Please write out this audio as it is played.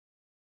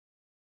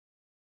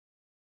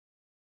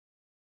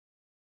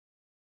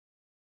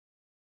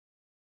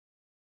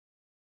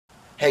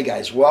Hey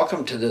guys,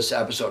 welcome to this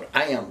episode.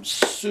 I am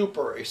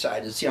super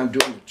excited. See, I'm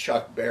doing the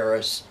Chuck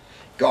Barris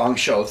Gong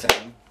Show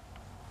thing.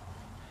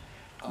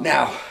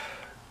 Now,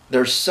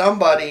 there's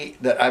somebody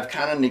that I've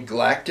kind of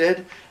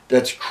neglected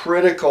that's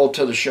critical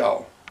to the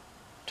show,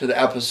 to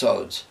the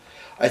episodes.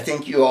 I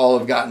think you all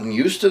have gotten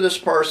used to this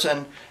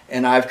person,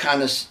 and I've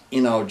kind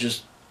of,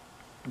 just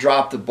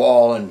dropped the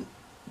ball, and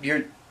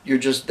you're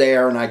just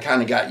there, and I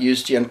kind of got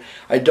used to you, and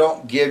I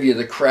don't give you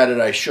the credit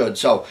I should.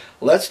 So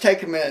let's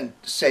take a minute and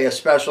say a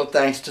special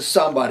thanks to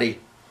somebody,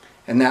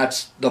 and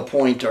that's the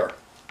pointer.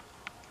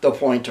 The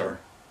pointer.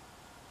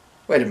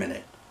 Wait a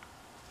minute.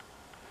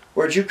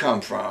 Where'd you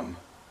come from?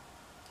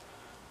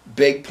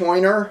 Big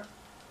pointer?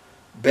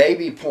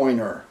 Baby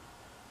pointer?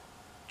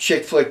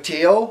 Chick Flik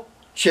Teal?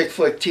 Chick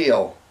Flik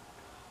Teal.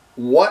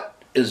 What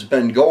has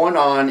been going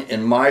on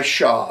in my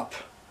shop?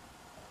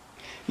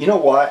 You know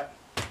what?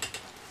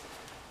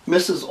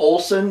 Mrs.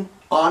 Olson,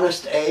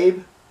 Honest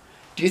Abe,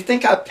 do you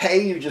think I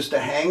pay you just to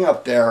hang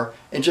up there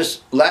and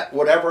just let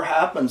whatever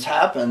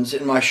happens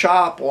in my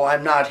shop while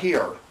I'm not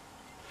here?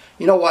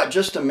 You know what?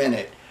 Just a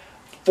minute.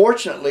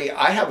 Fortunately,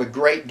 I have a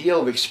great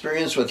deal of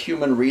experience with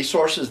human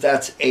resources.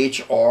 That's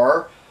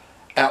HR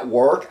at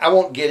work. I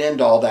won't get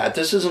into all that.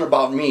 This isn't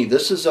about me.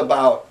 This is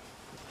about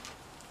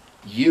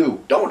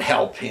you. Don't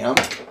help him.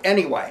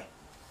 Anyway,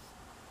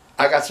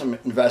 I got some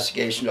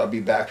investigation. I'll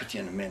be back with you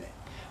in a minute.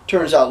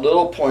 Turns out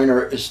little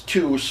pointer is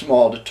too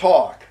small to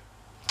talk.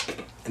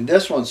 And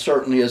this one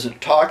certainly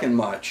isn't talking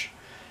much.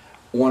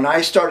 When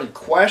I started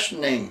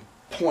questioning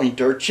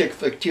pointer, Chick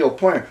Flik Teal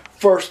pointer,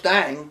 first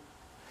thing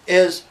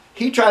is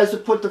he tries to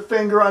put the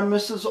finger on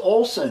Mrs.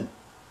 Olson.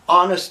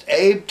 Honest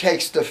Abe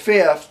takes the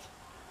fifth.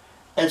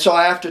 And so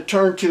I have to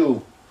turn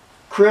to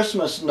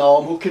Christmas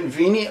Gnome, who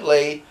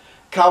conveniently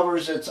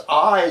covers its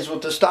eyes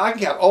with the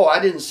stocking cap. Oh,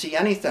 I didn't see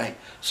anything.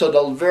 So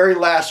the very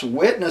last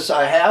witness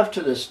I have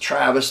to this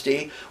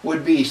travesty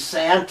would be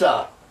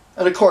Santa.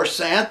 And of course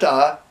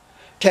Santa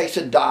takes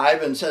a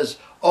dive and says,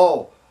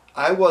 oh,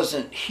 I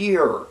wasn't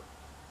here.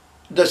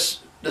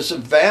 This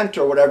event,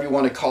 or whatever you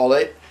want to call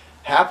it,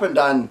 happened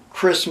on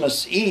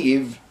Christmas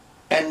Eve,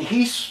 and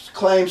he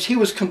claims he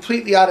was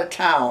completely out of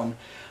town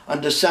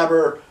on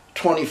December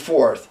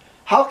 24th.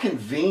 How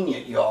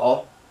convenient,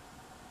 y'all.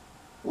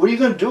 What are you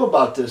going to do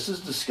about this? This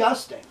is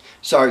disgusting.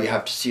 Sorry you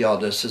have to see all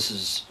this. This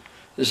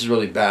is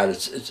really bad.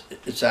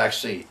 It's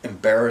actually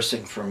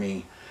embarrassing for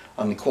me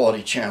on the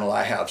quality channel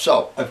I have.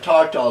 So I've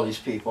talked to all these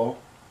people,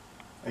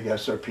 I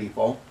guess they're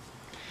people,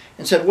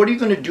 and said, what are you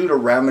going to do to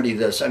remedy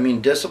this? I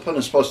mean, discipline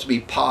is supposed to be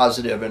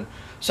positive, and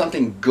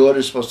something good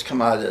is supposed to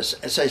come out of this.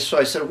 So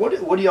I said, what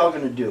are y'all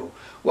going to do?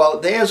 Well,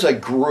 they as a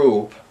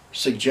group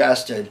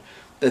suggested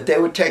that they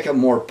would take a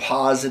more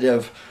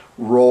positive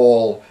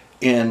role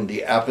in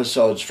the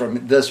episodes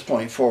from this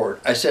point forward.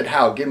 I said,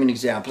 how? Give me an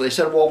example. They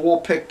said, well, we'll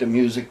pick the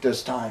music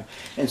this time.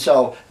 And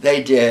so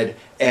they did,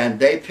 and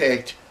they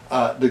picked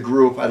the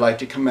group. I'd like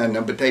to commend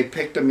them, but they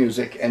picked the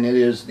music, and it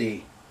is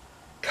the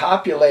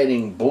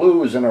copulating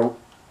blues, and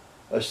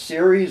a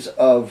series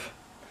of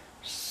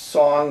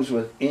songs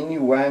with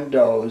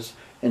innuendos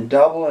and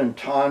double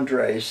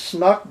entendres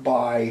snuck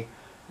by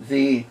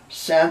the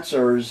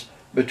censors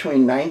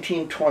between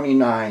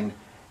 1929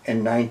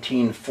 and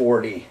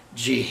 1940.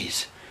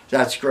 Geez.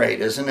 That's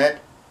great, isn't it?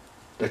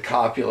 The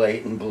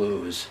copulating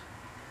blues.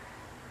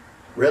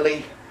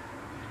 Really?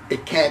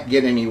 It can't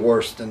get any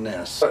worse than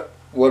this.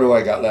 What do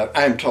I got left?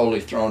 I'm totally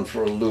thrown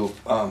for a loop.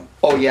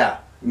 Oh yeah,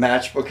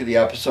 matchbook of the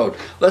episode.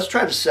 Let's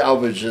try to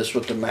salvage this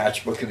with the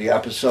matchbook of the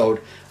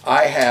episode.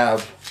 I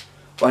have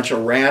a bunch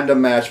of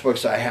random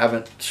matchbooks I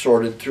haven't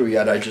sorted through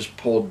yet. I just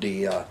pulled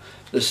the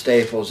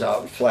staples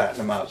out and flattened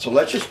them out. So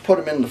let's just put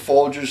them in the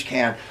Folgers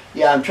can.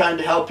 Yeah, I'm trying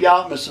to help you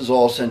out, Mrs.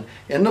 Olson.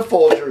 In the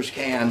Folgers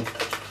can.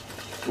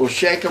 We'll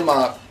shake them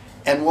up,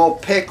 and we'll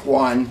pick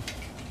one.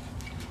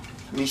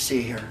 Let me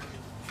see here.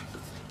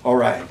 All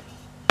right.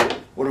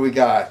 What do we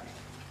got?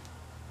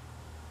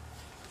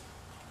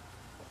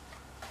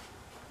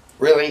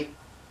 Really?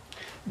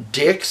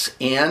 Dick's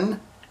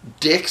Inn?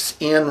 Dick's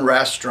Inn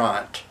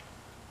Restaurant.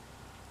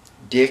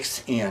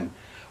 Dick's Inn.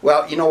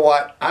 Well, you know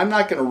what? I'm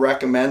not going to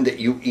recommend that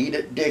you eat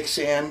at Dick's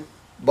Inn,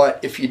 but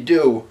if you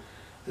do,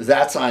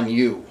 that's on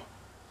you.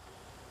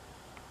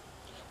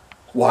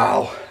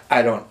 Wow,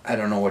 I don't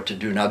know what to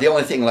do now. The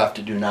only thing left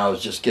to do now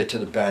is just get to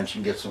the bench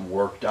and get some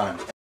work done.